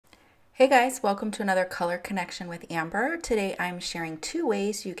Hey guys, welcome to another Color Connection with Amber. Today I'm sharing two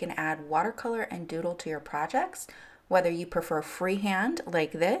ways you can add watercolor and doodle to your projects, whether you prefer freehand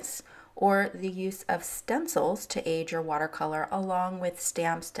like this or the use of stencils to aid your watercolor along with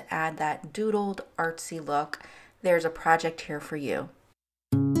stamps to add that doodled artsy look. There's a project here for you.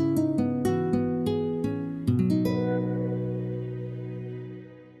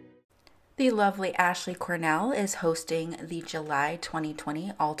 The lovely Ashley Cornell is hosting the July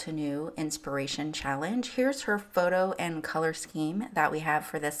 2020 Altenew Inspiration Challenge. Here's her photo and color scheme that we have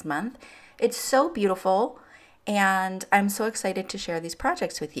for this month. It's so beautiful, and I'm so excited to share these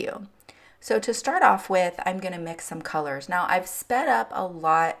projects with you. So to start off with, I'm going to mix some colors. Now, I've sped up a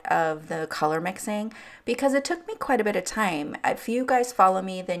lot of the color mixing because it took me quite a bit of time. If you guys follow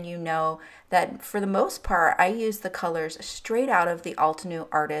me, then you know that for the most part, I use the colors straight out of the Altenew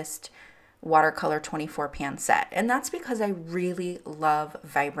Artist Watercolor 24 pan set, and that's because I really love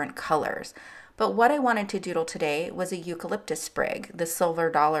vibrant colors. But what I wanted to doodle today was a eucalyptus sprig, the silver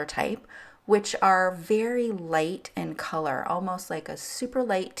dollar type, which are very light in color, almost like a super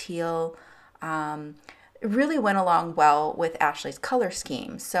light teal. It really went along well with Ashley's color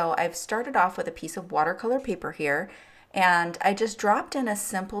scheme. So I've started off with a piece of watercolor paper here, and I just dropped in a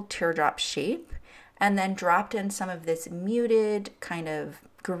simple teardrop shape and then dropped in some of this muted kind of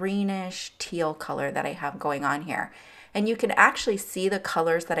greenish teal color that I have going on here. And you can actually see the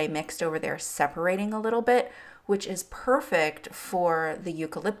colors that I mixed over there separating a little bit, which is perfect for the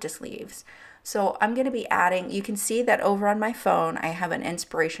eucalyptus leaves. So I'm going to be adding, you can see that over on my phone, I have an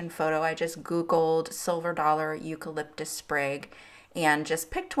inspiration photo. I just Googled silver dollar eucalyptus sprig and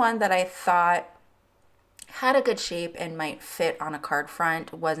just picked one that I thought had a good shape and might fit on a card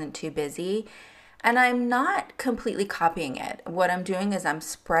front, wasn't too busy. And I'm not completely copying it. What I'm doing is I'm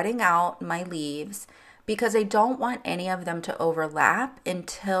spreading out my leaves because I don't want any of them to overlap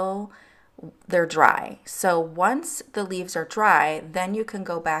until they're dry. So once the leaves are dry, then you can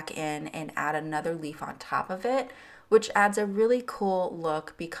go back in and add another leaf on top of it, which adds a really cool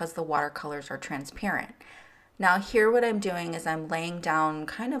look because the watercolors are transparent. Now here what I'm doing is I'm laying down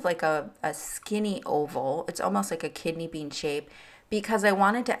kind of like a skinny oval. It's almost like a kidney bean shape, because I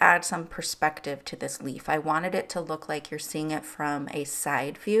wanted to add some perspective to this leaf. I wanted it to look like you're seeing it from a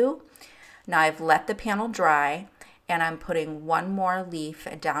side view. Now I've let the panel dry, and I'm putting one more leaf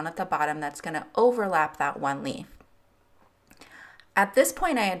down at the bottom that's going to overlap that one leaf. At this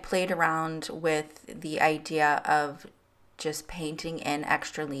point, I had played around with the idea of just painting in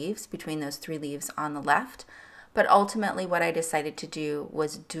extra leaves between those three leaves on the left. But ultimately what I decided to do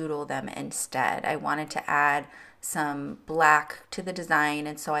was doodle them instead. I wanted to add some black to the design,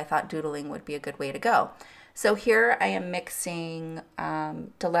 and so I thought doodling would be a good way to go. So here I am mixing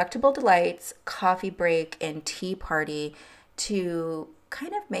Delectable Delights, Coffee Break, and Tea Party to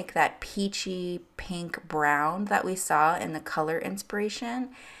kind of make that peachy pink brown that we saw in the color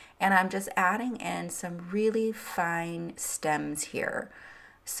inspiration. And I'm just adding in some really fine stems here.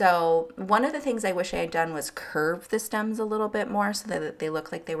 So one of the things I wish I had done was curve the stems a little bit more so that they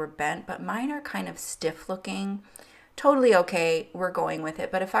look like they were bent, but mine are kind of stiff looking. Totally okay, we're going with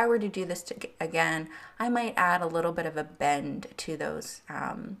it. But if I were to do this again, I might add a little bit of a bend to those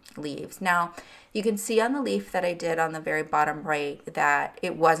leaves. Now, you can see on the leaf that I did on the very bottom right that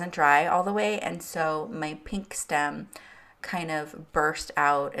it wasn't dry all the way, and so my pink stem kind of burst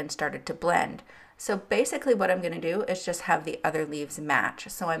out and started to blend. So basically what I'm going to do is just have the other leaves match.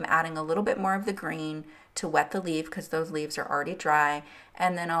 So I'm adding a little bit more of the green to wet the leaf because those leaves are already dry.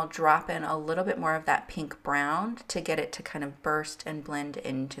 And then I'll drop in a little bit more of that pink brown to get it to kind of burst and blend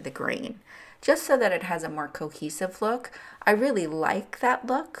into the green, just so that it has a more cohesive look. I really like that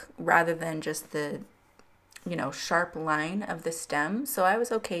look rather than just the, sharp line of the stem. So I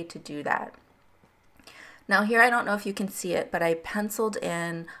was okay to do that. Now here, I don't know if you can see it, but I penciled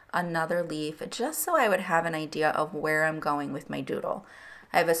in another leaf just so I would have an idea of where I'm going with my doodle.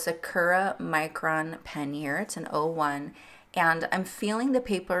 I have a Sakura Micron pen here. It's an 01, and I'm feeling the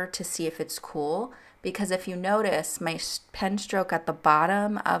paper to see if it's cool, because if you notice, my pen stroke at the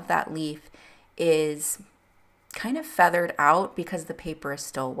bottom of that leaf is kind of feathered out because the paper is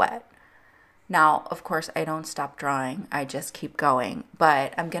still wet. Now, of course, I don't stop drawing, I just keep going,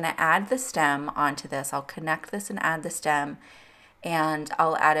 but I'm going to add the stem onto this. I'll connect this and add the stem, and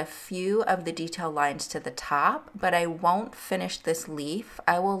I'll add a few of the detail lines to the top, but I won't finish this leaf.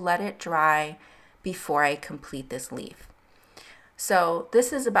 I will let it dry before I complete this leaf. So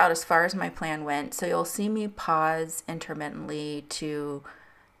this is about as far as my plan went, so you'll see me pause intermittently to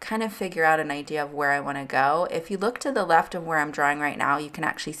kind of figure out an idea of where I want to go. If you look to the left of where I'm drawing right now, you can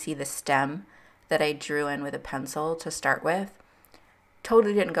actually see the stem that I drew in with a pencil to start with.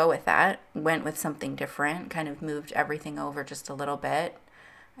 totally didn't go with that. Went with something different, kind of moved everything over just a little bit.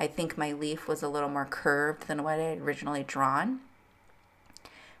 I think my leaf was a little more curved than what I had originally drawn.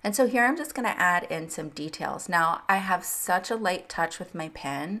 And so here I'm just going to add in some details. Now I have such a light touch with my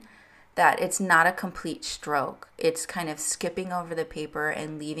pen that it's not a complete stroke. It's kind of skipping over the paper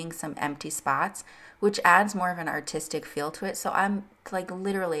and leaving some empty spots, which adds more of an artistic feel to it. So I'm like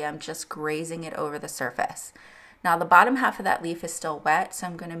literally, I'm just grazing it over the surface. Now the bottom half of that leaf is still wet, so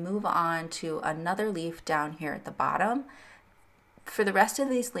I'm going to move on to another leaf down here at the bottom. For the rest of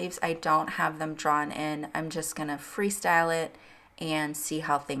these leaves, I don't have them drawn in. I'm just going to freestyle it and see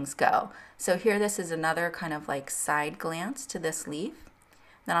how things go. So here, this is another kind of like side glance to this leaf.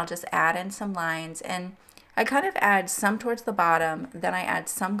 Then I'll just add in some lines, and I kind of add some towards the bottom, then I add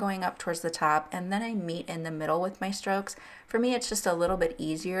some going up towards the top, and then I meet in the middle with my strokes. For me, it's just a little bit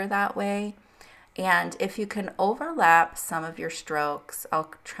easier that way. And if you can overlap some of your strokes,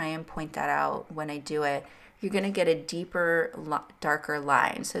 I'll try and point that out when I do it, you're going to get a deeper, darker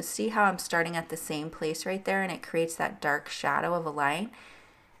line. So see how I'm starting at the same place right there, and it creates that dark shadow of a line.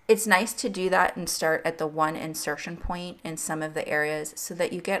 It's nice to do that and start at the one insertion point in some of the areas so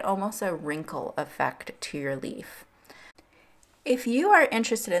that you get almost a wrinkle effect to your leaf. If you are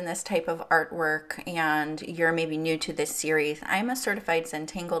interested in this type of artwork and you're maybe new to this series, I'm a certified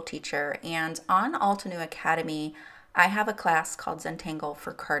ZENTANGLE teacher, and on Altenew Academy, I have a class called ZENTANGLE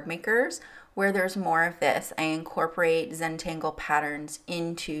for CARDMAKERS, where there's more of this. I incorporate ZENTANGLE patterns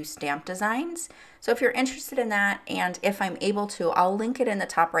into stamp designs. So if you're interested in that, and if I'm able to, I'll link it in the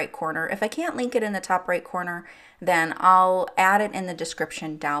top right corner. If I can't link it in the top right corner, then I'll add it in the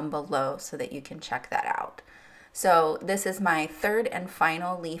description down below so that you can check that out. So this is my third and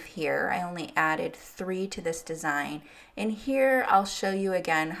final leaf here. I only added 3 to this design. And here I'll show you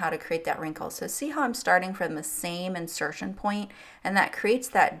again how to create that wrinkle. So see how I'm starting from the same insertion point, and that creates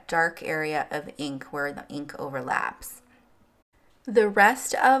that dark area of ink where the ink overlaps. The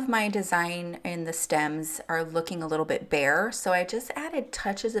rest of my design in the stems are looking a little bit bare, so I just added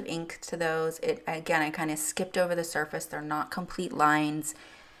touches of ink to those. Again, I kind of skipped over the surface. They're not complete lines.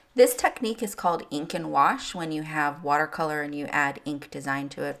 This technique is called ink and wash when you have watercolor and you add ink design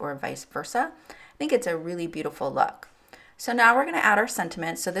to it, or vice versa. I think it's a really beautiful look. So now we're going to add our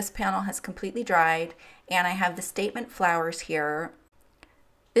sentiments. So this panel has completely dried, and I have the statement flowers here.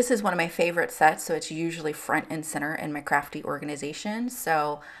 This is one of my favorite sets, so it's usually front and center in my crafty organization.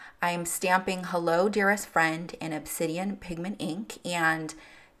 So I'm stamping Hello Dearest Friend in Obsidian pigment ink, and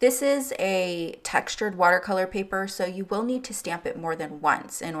this is a textured watercolor paper, so you will need to stamp it more than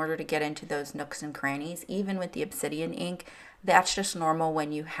once in order to get into those nooks and crannies. Even with the Obsidian ink, that's just normal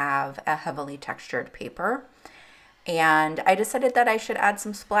when you have a heavily textured paper. And I decided that I should add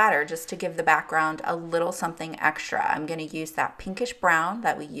some splatter just to give the background a little something extra. I'm going to use that pinkish brown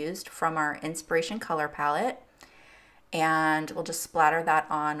that we used from our Inspiration color palette, and we'll just splatter that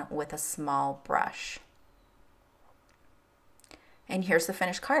on with a small brush. And here's the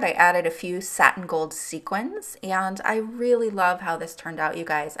finished card. I added a few satin gold sequins, and I really love how this turned out, you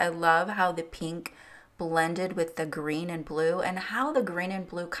guys. I love how the pink blended with the green and blue, and how the green and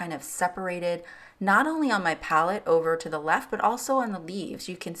blue kind of separated not only on my palette over to the left, but also on the leaves.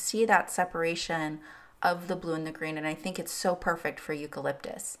 You can see that separation of the blue and the green, and I think it's so perfect for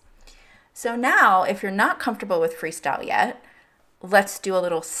eucalyptus. So now, if you're not comfortable with freestyle yet, let's do a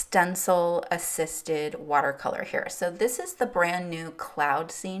little stencil assisted watercolor here. So this is the brand new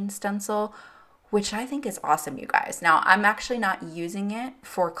Cloud Scene Stencil, which I think is awesome, you guys. Now, I'm actually not using it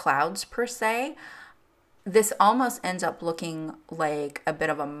for clouds per se. This almost ends up looking like a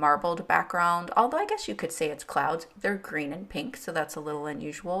bit of a marbled background, although I guess you could say it's clouds. They're green and pink, so that's a little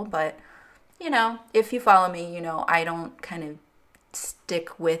unusual, but you know, if you follow me, you know, I don't kind of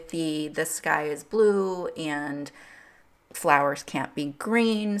stick with the sky is blue and flowers can't be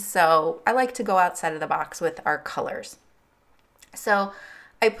green, so I like to go outside of the box with our colors. So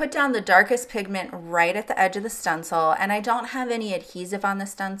I put down the darkest pigment right at the edge of the stencil, and I don't have any adhesive on the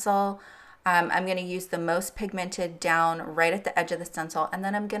stencil. I'm going to use the most pigmented down right at the edge of the stencil, and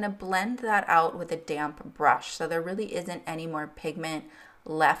then I'm going to blend that out with a damp brush. So there really isn't any more pigment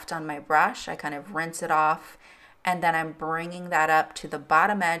left on my brush. I kind of rinse it off, and then I'm bringing that up to the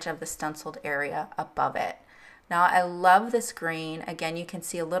bottom edge of the stenciled area above it. Now I love this green. Again, you can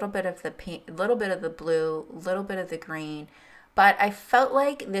see a little bit of the pink, a little bit of the blue, a little bit of the green, but I felt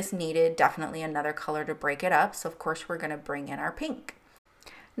like this needed definitely another color to break it up. So of course we're going to bring in our pink.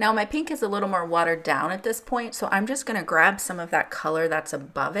 Now my pink is a little more watered down at this point, so I'm just gonna grab some of that color that's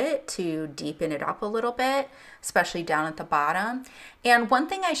above it to deepen it up a little bit, especially down at the bottom. And one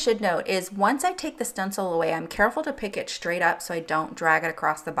thing I should note is once I take the stencil away, I'm careful to pick it straight up so I don't drag it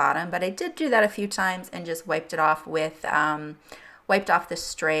across the bottom, but I did do that a few times and just wiped it off with, wiped off the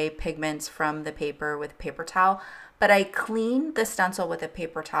stray pigments from the paper with a paper towel. But I cleaned the stencil with a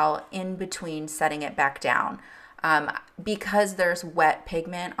paper towel in between setting it back down. Because there's wet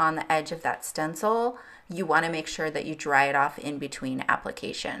pigment on the edge of that stencil, you want to make sure that you dry it off in between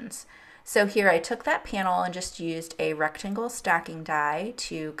applications. So here I took that panel and just used a rectangle stacking die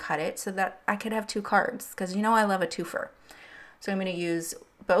to cut it so that I could have two cards, because you know I love a twofer. So I'm going to use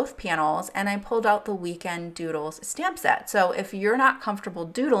both panels, and I pulled out the Weekend Doodles stamp set. So if you're not comfortable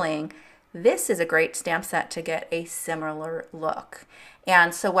doodling, this is a great stamp set to get a similar look.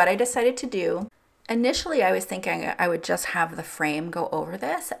 And so what I decided to do, initially I was thinking I would just have the frame go over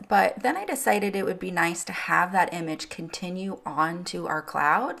this, but then I decided it would be nice to have that image continue on to our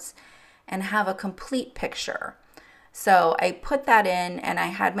clouds and have a complete picture. So I put that in, and I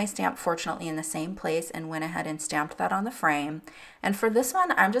had my stamp fortunately in the same place and went ahead and stamped that on the frame. And for this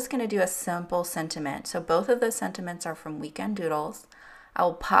one, I'm just going to do a simple sentiment. So both of those sentiments are from Weekend Doodles. I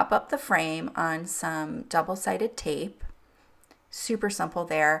will pop up the frame on some double-sided tape. Super simple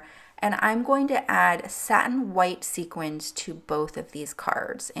there. And I'm going to add satin white sequins to both of these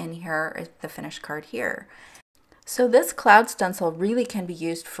cards. And here is the finished card here. So this cloud stencil really can be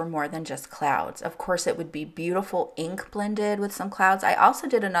used for more than just clouds. Of course, it would be beautiful ink blended with some clouds. I also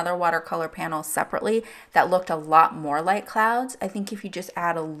did another watercolor panel separately that looked a lot more like clouds. I think if you just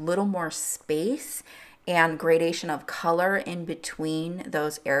add a little more space and gradation of color in between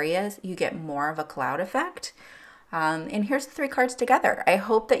those areas, you get more of a cloud effect. And here's the three cards together. I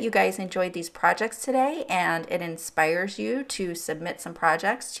hope that you guys enjoyed these projects today and it inspires you to submit some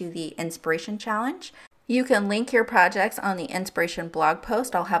projects to the Inspiration Challenge. You can link your projects on the Inspiration blog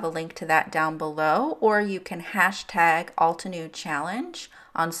post. I'll have a link to that down below, or you can hashtag Altenew Challenge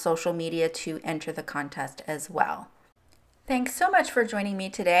on social media to enter the contest as well. Thanks so much for joining me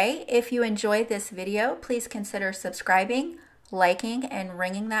today. If you enjoyed this video, please consider subscribing, liking, and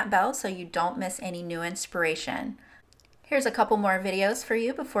ringing that bell so you don't miss any new inspiration. Here's a couple more videos for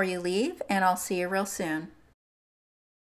you before you leave, and I'll see you real soon.